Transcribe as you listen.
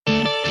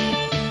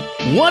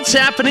What's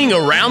happening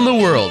around the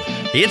world?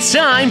 It's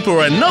time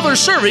for another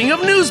serving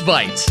of News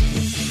Bites.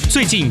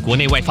 最近国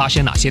内外发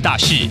生哪些大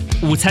事？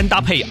午餐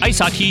搭配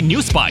ICT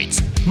News Bites，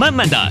 慢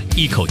慢的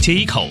一口接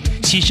一口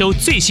吸收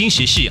最新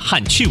时事和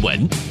趣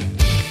闻。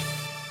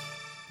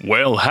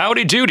Well,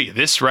 howdy-doody.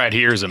 This right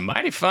here is a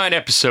mighty fine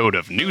episode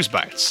of News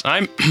Bites.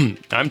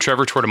 I'm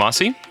Trevor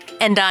Tortomasi.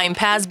 And I'm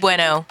Paz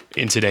Bueno.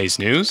 In today's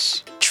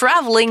news,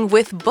 traveling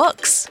with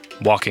books,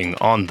 walking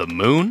on the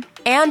moon,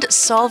 and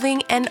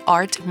solving an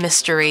art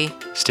mystery.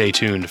 Stay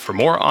tuned for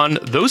more on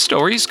those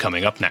stories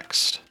coming up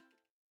next.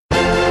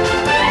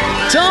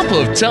 Top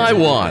of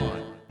Taiwan.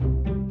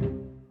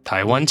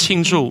 台湾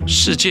庆祝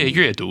世界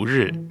阅读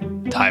日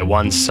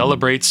Taiwan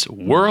Celebrates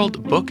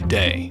World Book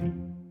Day.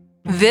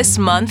 This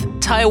month,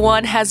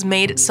 Taiwan has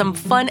made some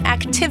fun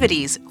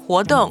activities,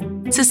 活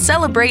动, to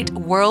celebrate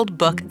World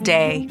Book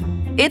Day.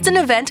 It's an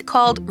event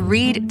called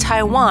Read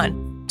Taiwan,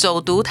 走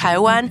读台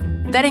湾,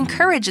 that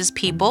encourages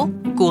people,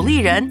 鼓励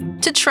人,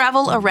 to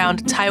travel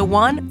around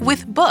Taiwan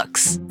with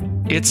books.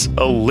 It's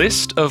a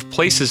list of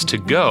places to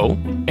go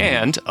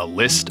and a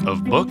list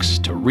of books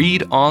to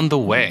read on the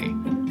way.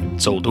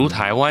 走读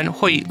台湾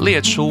会列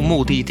出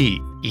目的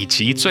地以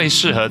及最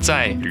适合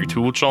在旅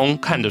途中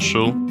看的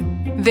书。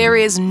There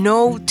is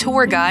no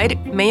tour guide,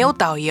 没有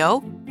导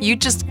游. You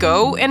just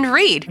go and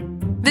read.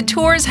 The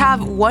tours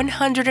have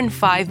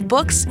 105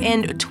 books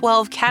in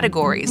 12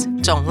 categories,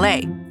 种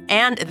类.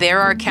 And there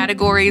are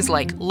categories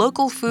like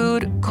local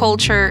food,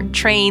 culture,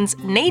 trains,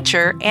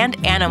 nature, and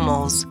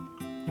animals.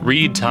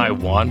 Read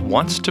Taiwan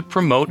wants to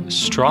promote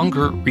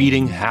stronger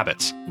reading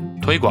habits,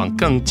 推广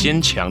更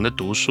坚强的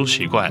读书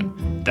习惯.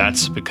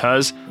 That's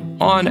because,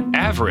 on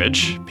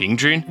average, 平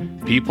均,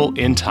 people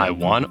in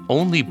Taiwan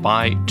only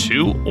buy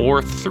 2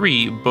 or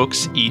 3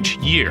 books each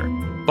year.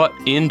 But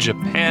in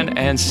Japan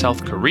and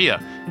South Korea,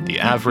 the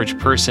average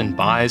person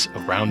buys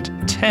around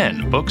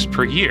 10 books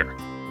per year.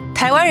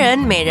 台湾人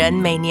每人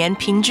每年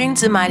平均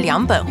只买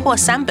2本或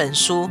3本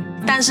书，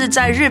但是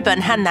在日本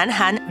和南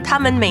韩，他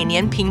们每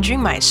年平均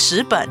买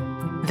10本。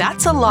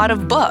That's a lot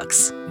of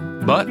books.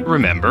 But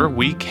remember,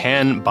 we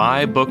can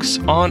buy books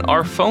on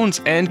our phones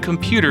and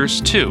computers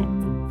too.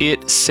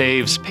 It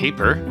saves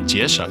paper,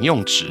 节省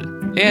用纸,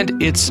 and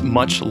it's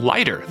much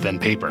lighter than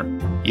paper.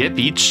 也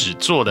比纸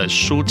做的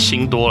书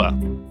轻多了.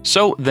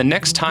 So the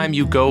next time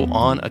you go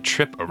on a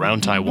trip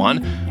around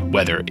Taiwan,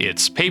 whether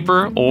it's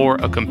paper or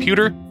a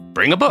computer,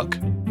 bring a book.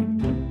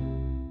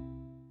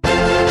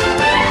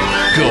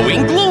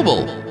 Going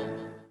global.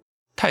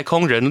 太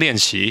空人练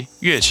习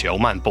月球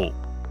漫步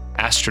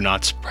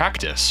Astronauts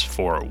practice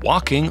for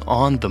walking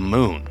on the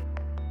moon.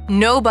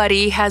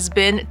 Nobody has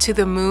been to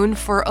the moon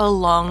for a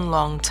long,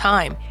 long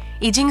time.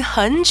 已经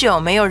很久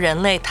没有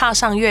人类踏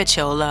上月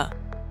球了。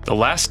The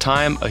last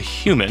time a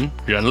human,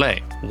 人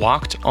类,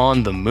 walked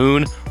on the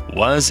moon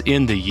was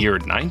in the year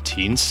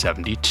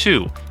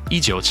 1972,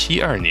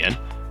 1972年,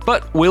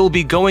 but we'll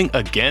be going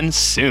again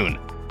soon.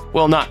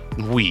 Well, not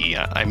we,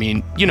 I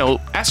mean,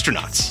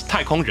 astronauts,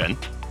 太空人.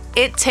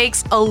 It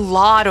takes a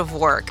lot of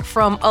work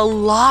from a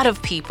lot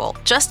of people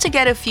just to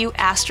get a few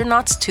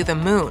astronauts to the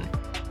moon.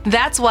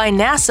 That's why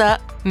NASA,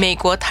 美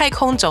国太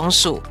空总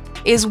署,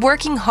 is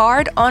working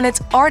hard on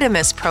its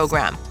Artemis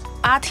Program,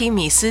 阿提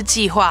米丝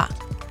计划.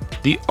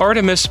 The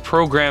Artemis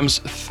Program's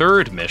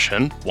third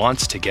mission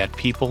wants to get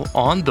people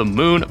on the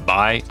moon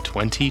by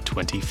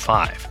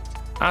 2025.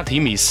 阿提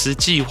米丝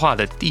计划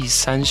的第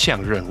三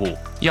项任务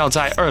要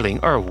在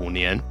2025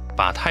年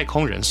把太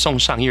空人送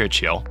上月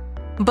球。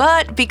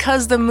But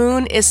because the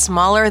moon is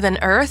smaller than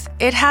Earth,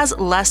 it has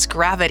less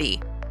gravity.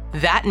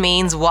 That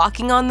means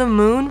walking on the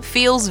moon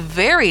feels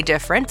very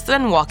different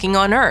than walking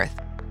on Earth.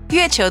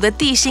 月球的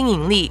地心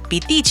引力比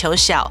地球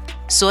小，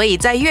所以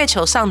在月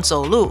球上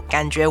走路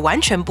感觉完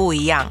全不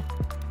一样。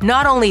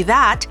Not only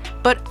that,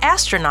 but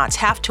astronauts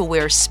have to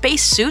wear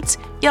spacesuits,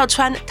 要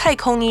穿太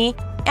空衣,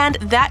 and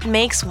that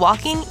makes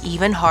walking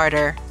even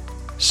harder.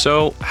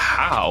 So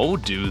how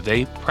do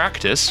they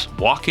practice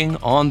walking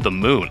on the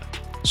moon?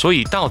 所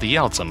以到底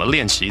要怎么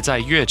练习在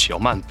月球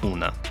漫步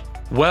呢？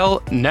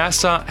 Well,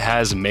 NASA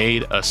has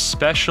made a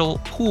special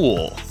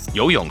pool,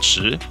 游泳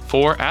池,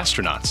 for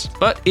astronauts,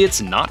 but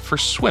it's not for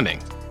swimming.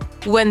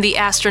 When the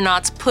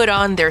astronauts put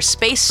on their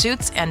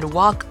spacesuits and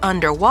walk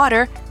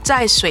underwater,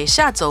 在水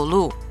下走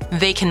路,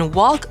 they can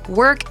walk,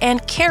 work, and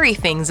carry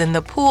things in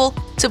the pool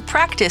to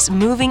practice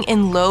moving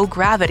in low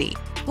gravity.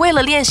 为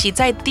了练习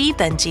在低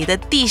等级的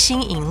地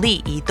心引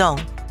力移动。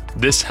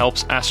This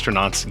helps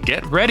astronauts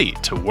get ready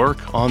to work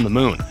on the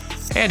moon,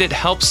 and it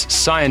helps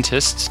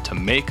scientists to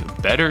make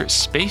better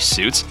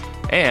spacesuits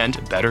and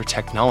better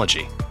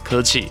technology.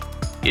 科技.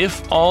 If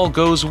all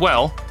goes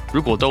well,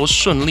 如果都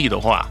顺利的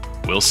话,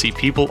 we'll see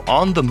people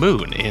on the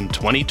moon in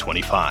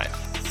 2025.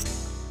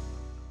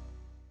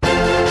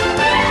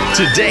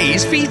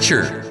 Today's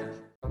feature.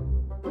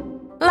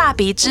 蜡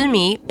笔之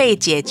谜被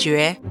解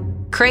决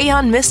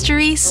Crayon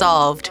Mystery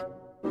Solved.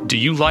 Do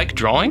you like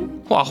drawing?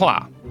 画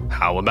画.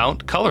 How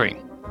about coloring?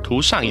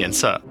 涂上颜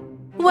色.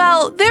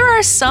 Well, there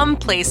are some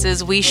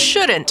places we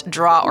shouldn't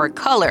draw or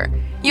color.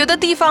 有的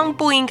地方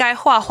不应该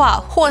画画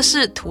或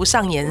是涂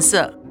上颜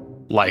色。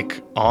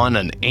Like on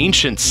an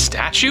ancient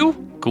statue?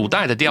 古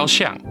代的雕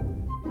像。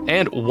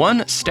And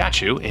one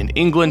statue in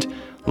England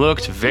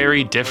looked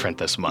very different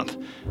this month.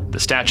 The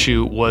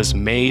statue was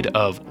made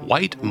of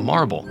white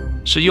marble.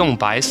 是用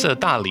白色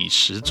大理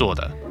石做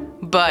的。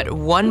But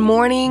one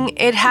morning,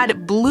 it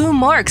had blue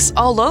marks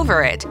all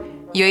over it.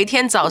 有一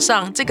天早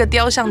上，这个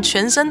雕像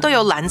全身都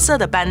有蓝色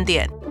的斑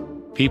点。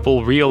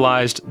People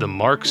realized the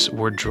marks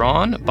were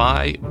drawn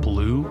by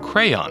blue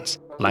crayons,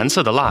 蓝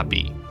色的蜡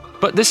笔。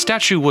But this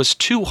statue was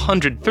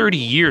 230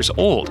 years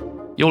old,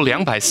 有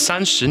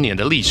230年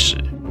的历史。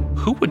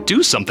Who would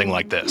do something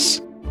like this?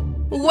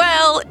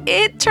 Well,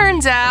 it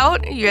turns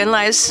out, 原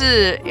来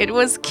是 it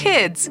was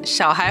kids,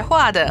 小孩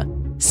画的。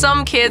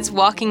Some kids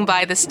walking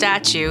by the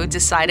statue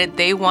decided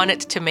they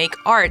wanted to make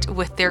art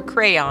with their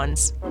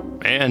crayons.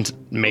 And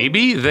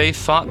maybe they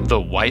thought the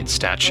white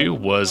statue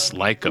was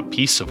like a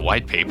piece of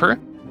white paper.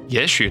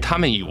 也许他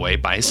们以为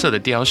白色的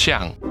雕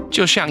像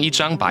就像一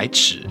张白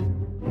纸。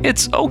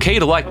It's okay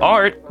to like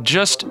art,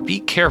 just be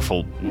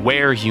careful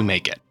where you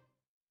make it.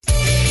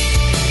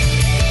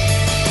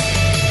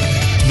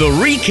 The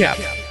recap.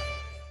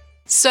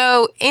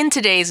 So, in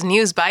today's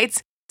News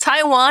Bites,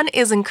 Taiwan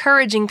is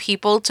encouraging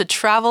people to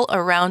travel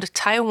around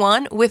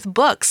Taiwan with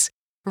books.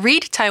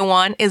 Read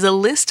Taiwan is a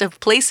list of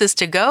places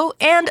to go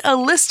and a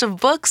list of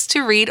books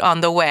to read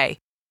on the way.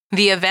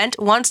 The event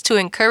wants to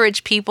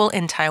encourage people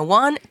in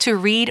Taiwan to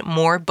read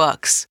more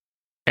books.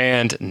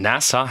 And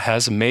NASA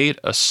has made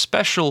a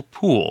special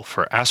pool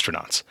for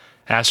astronauts.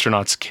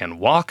 Astronauts can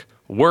walk,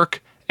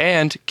 work,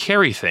 and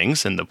carry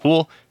things in the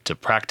pool to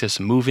practice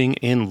moving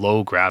in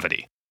low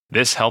gravity.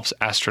 This helps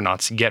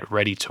astronauts get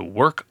ready to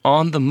work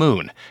on the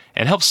moon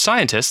and helps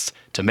scientists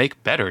to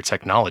make better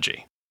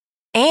technology.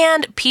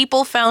 And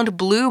people found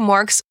blue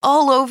marks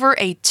all over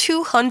a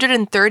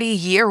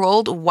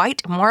 230-year-old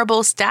white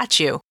marble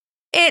statue.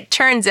 It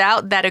turns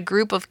out that a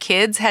group of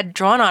kids had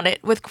drawn on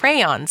it with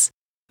crayons.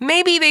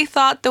 Maybe they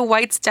thought the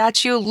white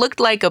statue looked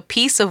like a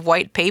piece of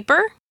white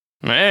paper?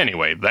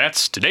 Anyway,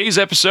 that's today's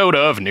episode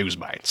of News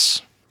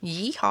Bites.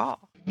 Yeehaw.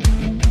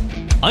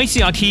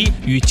 ICRT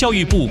与教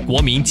育部国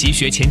民及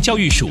学前教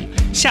育署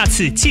下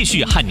次继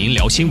续和您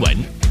聊新闻。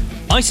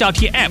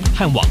ICRT App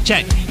和网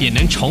站也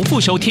能重复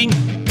收听。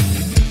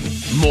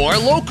More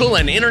local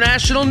and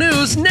international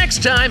news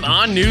next time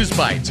on News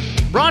Bites.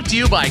 Brought to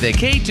you by the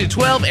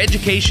K-12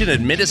 Education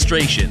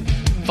Administration.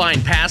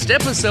 Find past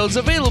episodes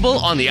available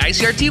on the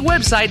ICRT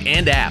website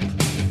and app.